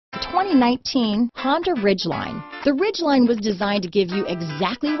2019 Honda Ridgeline. The Ridgeline was designed to give you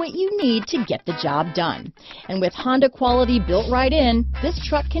exactly what you need to get the job done. And with Honda quality built right in, this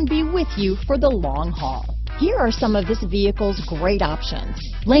truck can be with you for the long haul. Here are some of this vehicle's great options: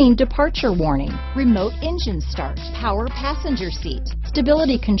 lane departure warning, remote engine start, power passenger seat,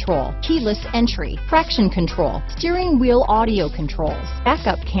 stability control, keyless entry, traction control, steering wheel audio controls,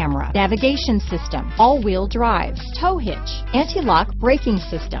 backup camera, navigation system, all-wheel drive, tow hitch, anti-lock braking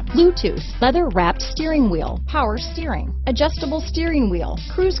system, Bluetooth, leather-wrapped steering wheel, power steering, adjustable steering wheel,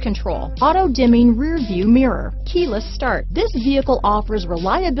 cruise control, auto-dimming rear-view mirror, keyless start. This vehicle offers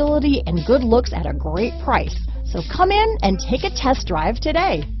reliability and good looks at a great price. So come in and take a test drive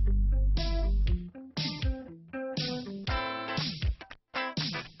today.